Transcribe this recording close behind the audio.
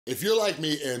If you're like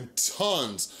me and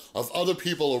tons of other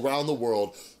people around the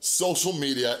world, social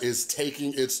media is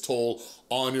taking its toll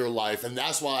on your life. And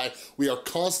that's why we are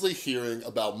constantly hearing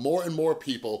about more and more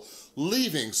people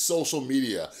leaving social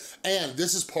media. And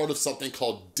this is part of something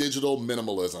called digital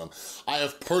minimalism. I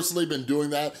have personally been doing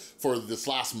that for this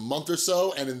last month or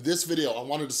so. And in this video, I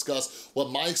want to discuss what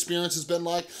my experience has been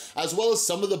like, as well as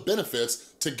some of the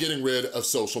benefits to getting rid of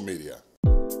social media.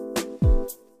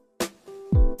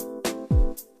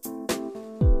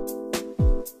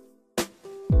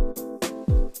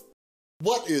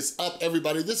 What is up,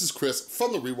 everybody? This is Chris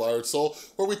from The Rewired Soul,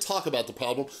 where we talk about the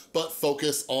problem, but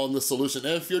focus on the solution.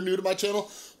 And if you're new to my channel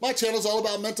is all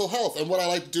about mental health. And what I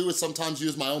like to do is sometimes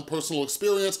use my own personal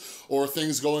experience or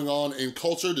things going on in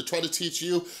culture to try to teach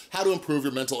you how to improve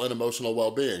your mental and emotional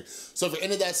well-being. So if you're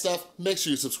into that stuff, make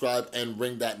sure you subscribe and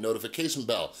ring that notification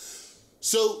bell.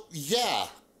 So yeah,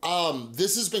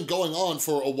 this has been going on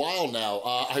for a while now.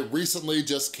 I recently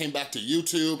just came back to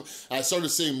YouTube, and I started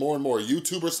seeing more and more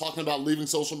YouTubers talking about leaving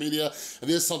social media, and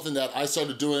this is something that I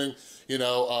started doing, you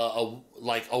know,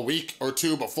 like a week or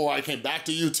two before I came back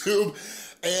to YouTube,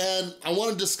 and I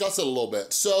want to discuss it a little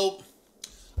bit. So,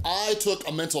 I took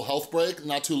a mental health break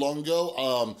not too long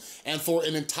ago, and for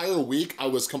an entire week, I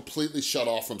was completely shut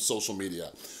off from social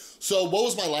media. So what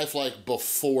was my life like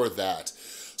before that?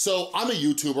 So I'm a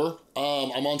YouTuber,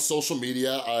 I'm on social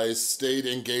media, I stayed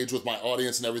engaged with my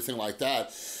audience and everything like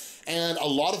that. And a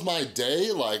lot of my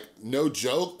day, like no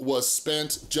joke, was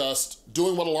spent just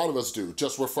doing what a lot of us do,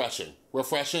 just refreshing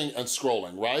and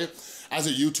scrolling, right? As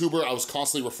a YouTuber, I was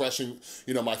constantly refreshing,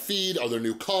 you know, my feed. Are there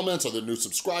new comments? Are there new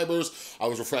subscribers? I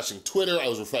was refreshing Twitter, I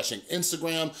was refreshing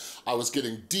Instagram. I was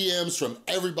getting DMs from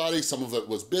everybody. Some of it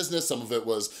was business, some of it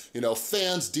was, you know,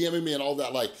 fans DMing me and all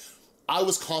that. Like, I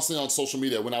was constantly on social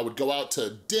media. When I would go out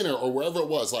to dinner or wherever it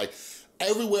was, like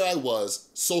everywhere I was,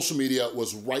 social media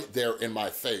was right there in my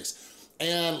face.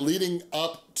 And leading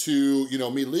up to, you know,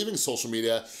 me leaving social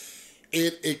media,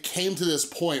 it came to this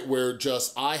point where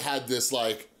just I had this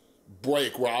like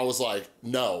break where I was like,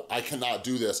 no, I cannot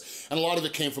do this. And a lot of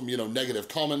it came from, you know, negative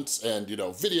comments and, you know,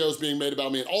 videos being made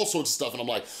about me and all sorts of stuff. And I'm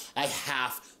like, I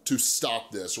have to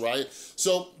stop this, right?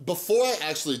 So before I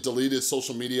actually deleted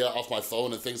social media off my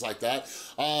phone and things like that,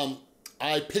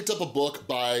 I picked up a book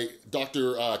by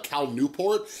Dr. Cal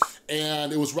Newport,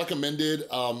 and it was recommended.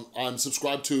 I'm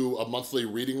subscribed to a monthly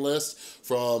reading list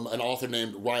from an author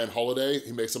named Ryan Holiday.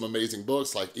 He makes some amazing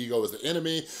books like Ego is the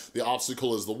Enemy, The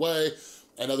Obstacle is the Way,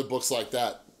 and other books like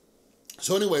that.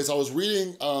 So anyways, I was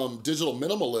reading Digital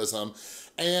Minimalism,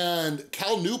 and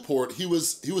Cal Newport, he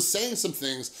was saying some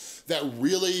things that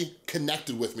really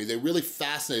connected with me. They really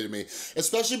fascinated me,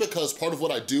 especially because part of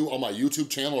what I do on my YouTube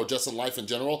channel or just in life in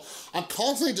general, I'm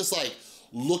constantly just like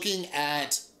looking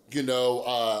at, you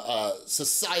know,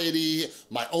 society,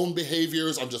 my own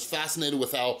behaviors. I'm just fascinated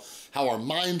with how our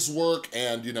minds work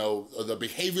and, you know, the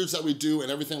behaviors that we do and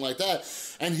everything like that.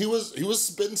 And he was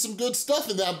spitting some good stuff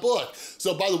in that book.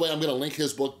 So by the way, I'm gonna link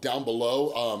his book down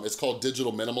below. It's called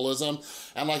Digital Minimalism.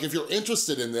 And like, if you're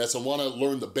interested in this and wanna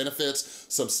learn the benefits,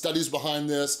 some studies behind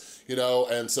this, you know,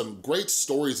 and some great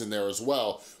stories in there as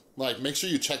well, like, make sure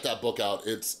you check that book out.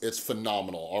 It's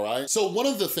phenomenal, all right? So one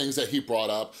of the things that he brought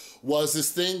up was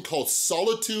this thing called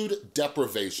solitude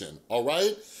deprivation, all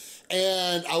right?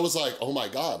 And I was like, oh my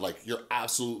God, like, you're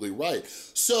absolutely right.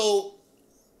 So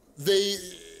they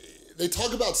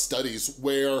talk about studies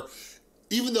where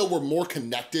even though we're more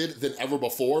connected than ever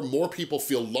before, more people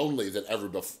feel lonely than ever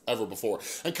before.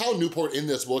 And Cal Newport in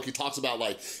this book, he talks about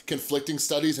like conflicting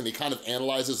studies, and he kind of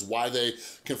analyzes why they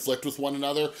conflict with one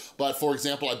another. But for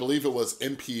example, I believe it was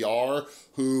NPR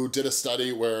who did a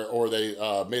study where, or they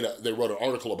wrote an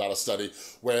article about a study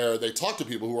where they talked to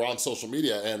people who were on social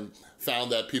media and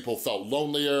found that people felt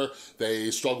lonelier,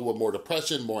 they struggled with more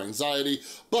depression, more anxiety,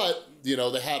 but you know,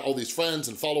 they had all these friends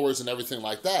and followers and everything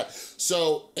like that.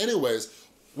 So anyways,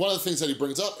 one of the things that he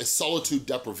brings up is solitude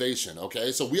deprivation,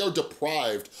 okay? So we are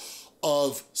deprived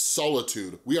of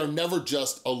solitude. We are never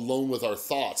just alone with our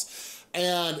thoughts.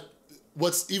 And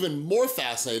what's even more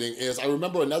fascinating is I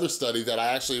remember another study that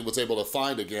I actually was able to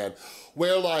find again,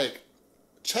 where like,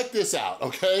 check this out,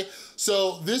 okay?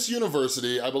 So this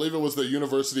university, I believe it was the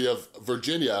University of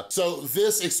Virginia, so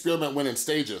this experiment went in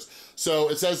stages. So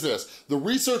it says this: the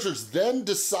researchers then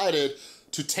decided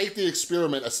to take the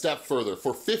experiment a step further.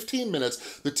 For 15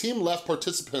 minutes, the team left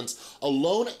participants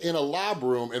alone in a lab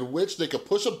room in which they could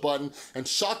push a button and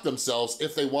shock themselves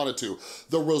if they wanted to.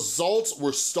 The results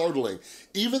were startling.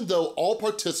 Even though all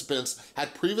participants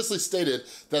had previously stated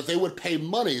that they would pay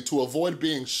money to avoid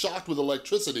being shocked with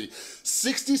electricity,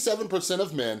 67%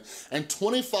 of men and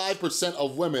 25%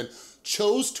 of women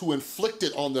chose to inflict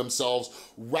it on themselves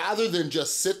rather than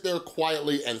just sit there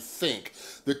quietly and think,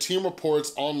 the team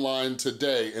reports online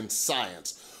today in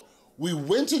Science. We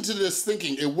went into this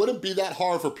thinking it wouldn't be that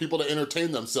hard for people to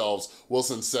entertain themselves,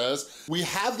 Wilson says. We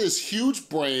have this huge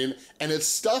brain and it's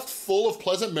stuffed full of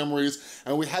pleasant memories,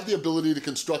 and we have the ability to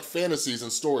construct fantasies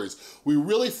and stories. We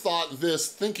really thought this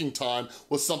thinking time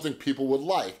was something people would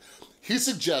like. He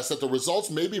suggests that the results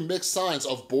may be mixed signs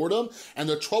of boredom and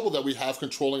the trouble that we have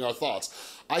controlling our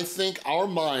thoughts. I think our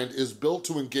mind is built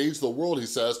to engage the world, he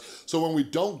says, so when we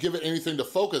don't give it anything to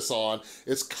focus on,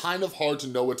 it's kind of hard to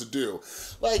know what to do.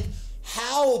 Like,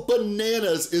 how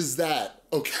bananas is that,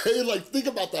 okay? Like, think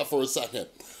about that for a second.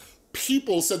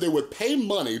 People said they would pay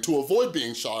money to avoid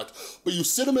being shocked, but you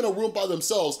sit them in a room by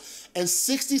themselves and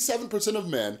 67% of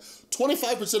men,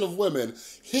 25% of women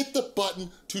hit the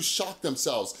button to shock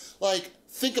themselves. Like,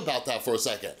 think about that for a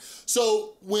second.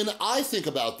 So when I think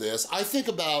about this, I think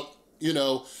about, you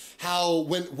know, how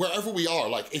wherever we are,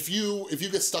 like if you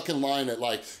get stuck in line at,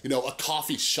 like, you know, a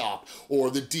coffee shop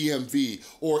or the DMV,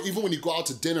 or even when you go out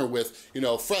to dinner with, you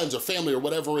know, friends or family or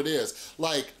whatever it is,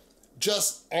 like,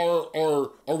 just our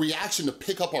reaction to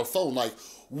pick up our phone, like,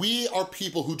 we are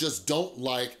people who just don't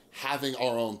like having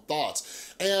our own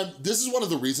thoughts. And this is one of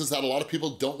the reasons that a lot of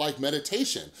people don't like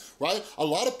meditation, right? A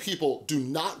lot of people do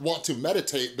not want to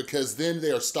meditate because then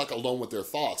they are stuck alone with their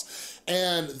thoughts.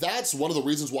 And that's one of the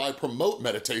reasons why I promote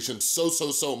meditation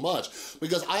so much,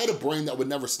 because I had a brain that would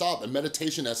never stop, and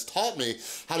meditation has taught me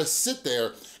how to sit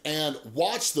there and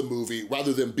watch the movie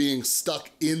rather than being stuck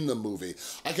in the movie.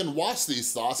 I can watch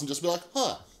these thoughts and just be like,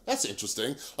 huh, that's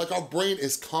interesting. Like, our brain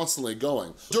is constantly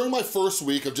going. During my first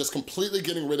week of just completely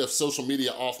getting rid of social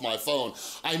media off my phone,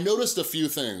 I noticed a few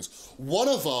things. One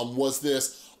of them was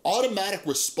this automatic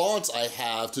response I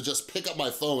have to just pick up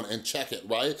my phone and check it,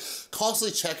 right?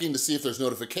 Constantly checking to see if there's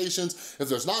notifications. If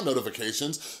there's not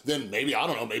notifications, then maybe, I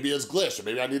don't know, maybe it's glitched, or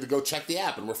maybe I need to go check the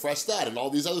app and refresh that and all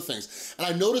these other things. And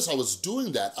I noticed I was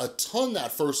doing that a ton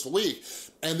that first week.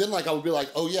 And then, like, I would be like,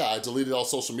 oh yeah, I deleted all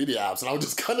social media apps. And I would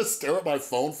just kind of stare at my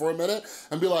phone for a minute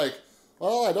and be like,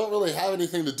 well, I don't really have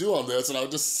anything to do on this, and I would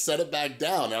just set it back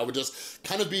down. And I would just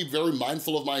kind of be very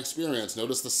mindful of my experience,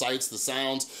 notice the sights, the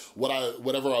sounds,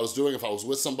 whatever I was doing. If I was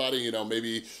with somebody, you know,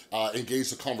 maybe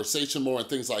engage the conversation more and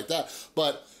things like that.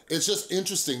 But it's just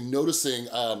interesting noticing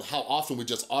how often we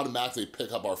just automatically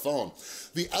pick up our phone.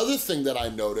 The other thing that I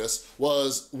noticed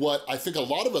was what I think a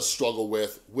lot of us struggle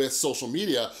with social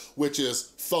media, which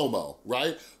is FOMO,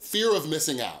 right? Fear of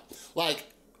missing out. Like,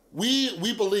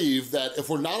 we believe that if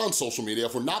we're not on social media,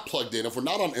 if we're not plugged in, if we're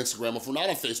not on Instagram, if we're not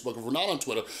on Facebook, if we're not on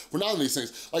Twitter, if we're not on these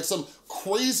things, like, some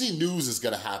crazy news is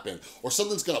gonna happen, or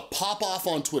something's gonna pop off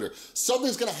on Twitter.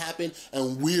 Something's gonna happen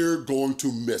and we're going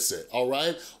to miss it, all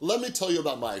right? Let me tell you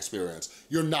about my experience.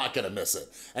 You're not gonna miss it.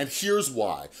 And here's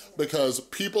why. Because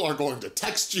people are going to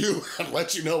text you and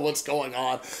let you know what's going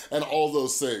on and all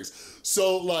those things.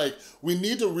 So, like, we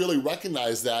need to really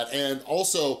recognize that. And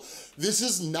also, this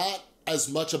is not as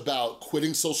much about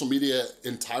quitting social media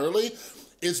entirely.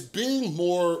 It's being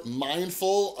more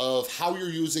mindful of how you're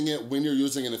using it, when you're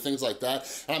using it, and things like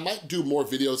that. And I might do more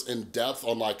videos in depth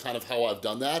on, like, kind of how I've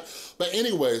done that. But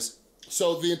anyways,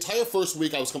 so the entire first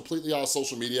week I was completely off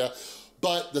social media,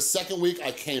 but the second week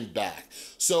I came back.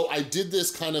 So I did this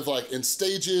kind of like in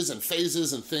stages and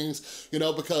phases and things, you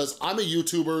know, because I'm a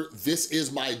YouTuber, this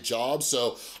is my job,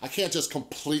 so I can't just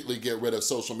completely get rid of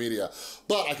social media.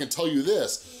 But I can tell you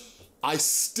this, I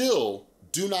still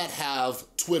do not have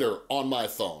Twitter on my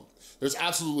phone. There's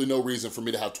absolutely no reason for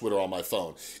me to have Twitter on my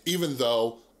phone, even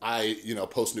though I, you know,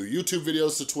 post new YouTube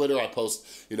videos to Twitter, I post,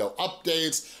 you know,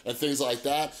 updates and things like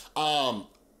that.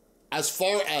 As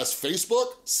far as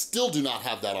Facebook, still do not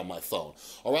have that on my phone,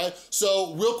 all right?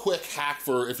 So real quick hack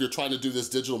for if you're trying to do this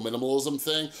digital minimalism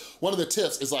thing, one of the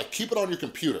tips is, like, keep it on your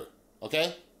computer,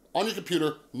 okay? On your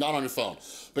computer, not on your phone.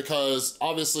 Because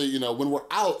obviously, you know, when we're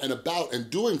out and about and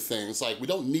doing things, like, we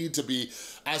don't need to be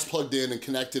as plugged in and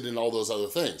connected and all those other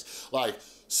things. Like,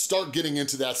 start getting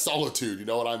into that solitude, you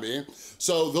know what I mean?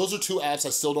 So those are two apps I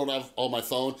still don't have on my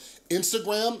phone.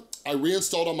 Instagram, I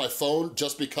reinstalled on my phone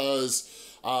just because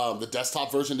the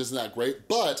desktop version isn't that great,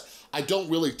 but I don't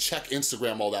really check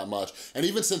Instagram all that much. And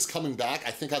even since coming back,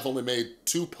 I think I've only made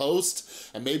 2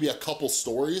 posts and maybe a couple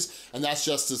stories, and that's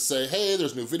just to say, hey,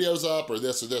 there's new videos up, or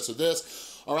this or this or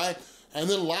this, all right? And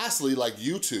then lastly, like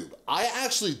YouTube. I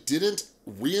actually didn't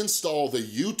reinstall the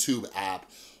YouTube app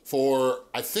for,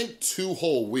 I think, 2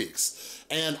 whole weeks.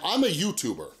 And I'm a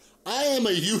YouTuber. I am a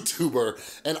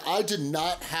YouTuber, and I did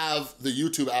not have the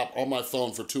YouTube app on my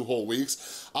phone for 2 whole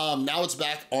weeks. Now it's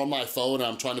back on my phone, and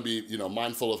I'm trying to be,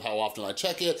 mindful of how often I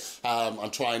check it. I'm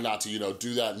trying not to,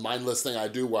 do that mindless thing I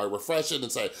do where I refresh it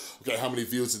and say, okay, how many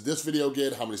views did this video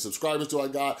get? How many subscribers do I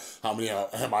got? How many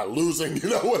am I losing?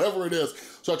 Whatever it is.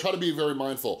 So I try to be very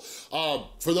mindful.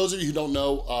 For those of you who don't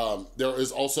know, there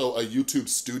is also a YouTube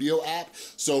Studio app.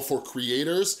 So for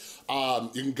creators,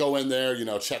 you can go in there,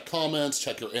 check comments,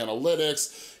 check your analytics,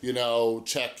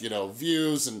 check,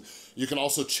 views, and you can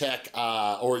also check,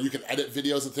 or you can edit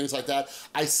videos and things like that.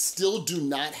 I still do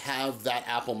not have that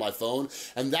app on my phone,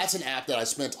 and that's an app that I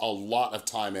spent a lot of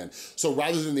time in. So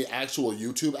rather than the actual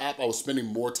YouTube app, I was spending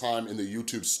more time in the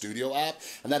YouTube Studio app,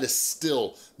 and that is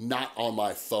still not on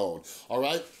my phone, all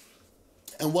right?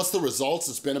 And what's the results?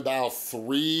 It's been about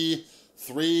three,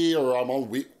 or I'm on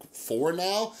week 4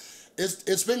 now.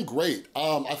 It's been great.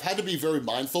 I've had to be very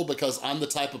mindful because I'm the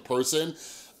type of person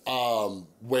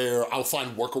where I'll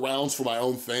find workarounds for my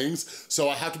own things. So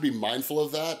I have to be mindful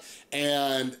of that.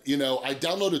 And, I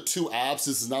downloaded 2 apps.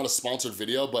 This is not a sponsored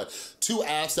video, but 2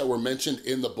 apps that were mentioned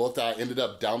in the book that I ended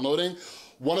up downloading.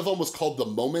 One of them was called the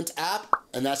Moment app,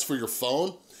 and that's for your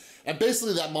phone. And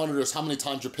basically that monitors how many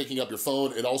times you're picking up your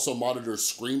phone. It also monitors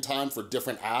screen time for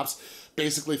different apps.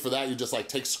 Basically for that, you just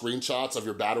take screenshots of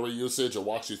your battery usage. It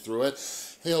walks you through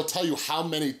it. It'll tell you how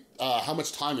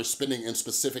much time you're spending in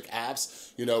specific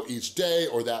apps, each day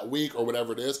or that week or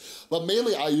whatever it is. But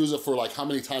mainly I use it for how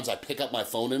many times I pick up my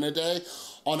phone in a day.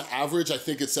 On average, I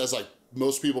think it says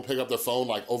most people pick up their phone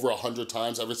over 100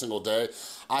 times every single day.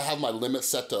 I have my limit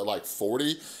set to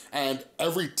 40, and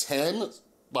every 10,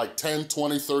 10,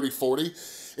 20, 30, 40,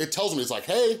 it tells me, it's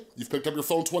hey, you've picked up your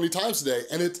phone 20 times today.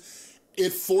 And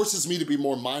it forces me to be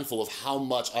more mindful of how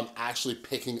much I'm actually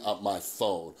picking up my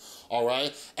phone, all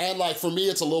right? And for me,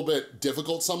 it's a little bit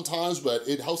difficult sometimes, but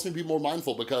it helps me be more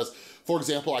mindful because, for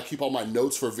example, I keep all my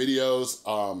notes for videos,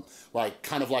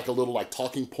 kind of a little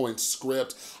talking point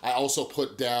script. I also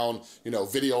put down,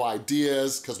 video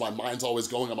ideas because my mind's always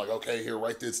going. I'm okay, here,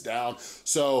 write this down.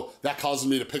 So that causes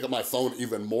me to pick up my phone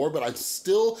even more, but I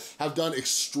still have done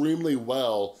extremely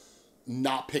well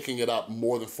not picking it up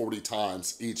more than 40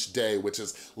 times each day, which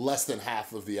is less than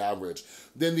half of the average.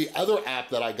 Then the other app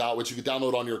that I got, which you can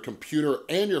download on your computer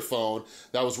and your phone,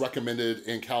 that was recommended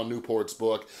in Cal Newport's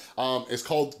book, is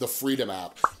called the Freedom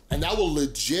app. And that will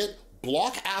legit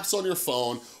block apps on your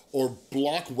phone or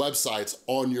block websites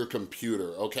on your computer,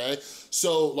 okay?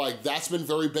 So that's been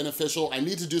very beneficial. I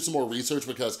need to do some more research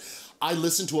because I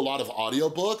listen to a lot of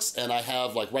audiobooks, and I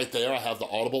have right there, I have the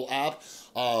Audible app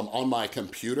on my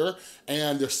computer,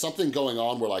 and there's something going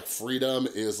on where Freedom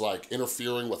is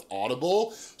interfering with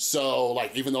Audible. So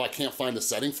even though I can't find the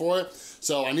setting for it,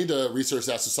 so I need to research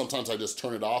that. So sometimes I just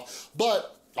turn it off.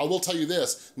 But I will tell you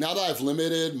this, now that I've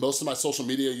limited most of my social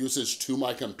media usage to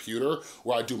my computer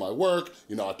where I do my work,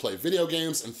 I play video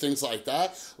games and things like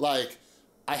that,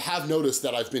 I have noticed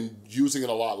that I've been using it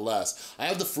a lot less. I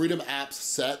have the Freedom app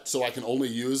set so I can only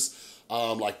use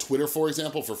Twitter, for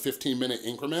example, for 15-minute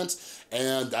increments,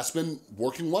 and that's been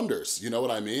working wonders, you know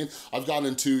what I mean? I've gotten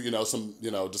into, some,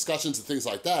 discussions and things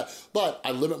like that, but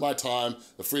I limit my time.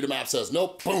 The Freedom app says,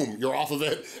 nope, boom, you're off of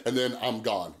it, and then I'm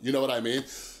gone, you know what I mean?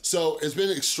 So it's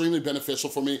been extremely beneficial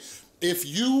for me. If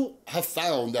you have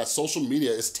found that social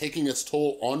media is taking its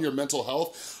toll on your mental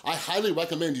health, I highly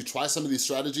recommend you try some of these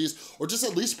strategies, or just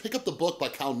at least pick up the book by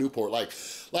Cal Newport.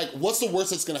 What's the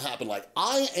worst that's gonna happen?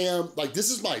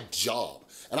 This is my job,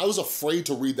 and I was afraid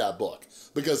to read that book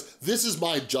because this is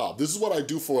my job. This is what I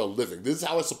do for a living. This is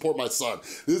how I support my son.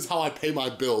 This is how I pay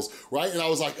my bills, right? And I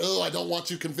was oh, I don't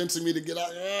want you convincing me to get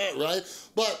out, right?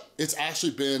 But it's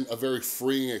actually been a very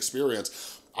freeing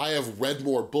experience. I have read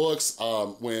more books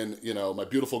when, my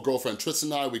beautiful girlfriend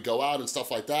Tristan and I, we go out and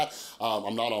stuff like that.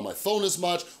 I'm not on my phone as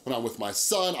much. When I'm with my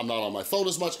son, I'm not on my phone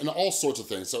as much, and all sorts of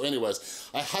things. So anyways,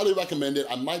 I highly recommend it.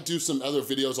 I might do some other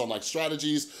videos on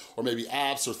strategies or maybe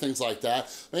apps or things like that.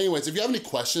 But anyways, if you have any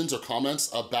questions or comments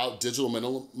about digital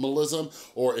minimalism,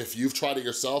 or if you've tried it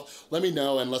yourself, let me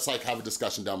know and let's have a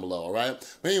discussion down below, all right?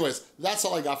 But anyways, that's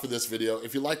all I got for this video.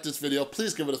 If you liked this video,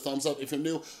 please give it a thumbs up. If you're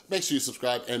new, make sure you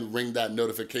subscribe and ring that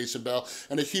notification bell.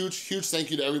 And a huge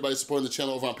thank you to everybody supporting the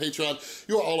channel over on Patreon.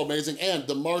 You are all amazing. And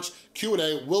the March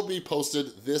Q&A will be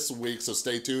posted this week, so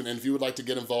stay tuned. And if you would like to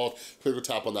get involved, click or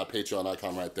tap on that Patreon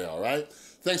icon right there, all right?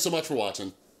 Thanks so much for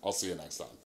watching. I'll see you next time.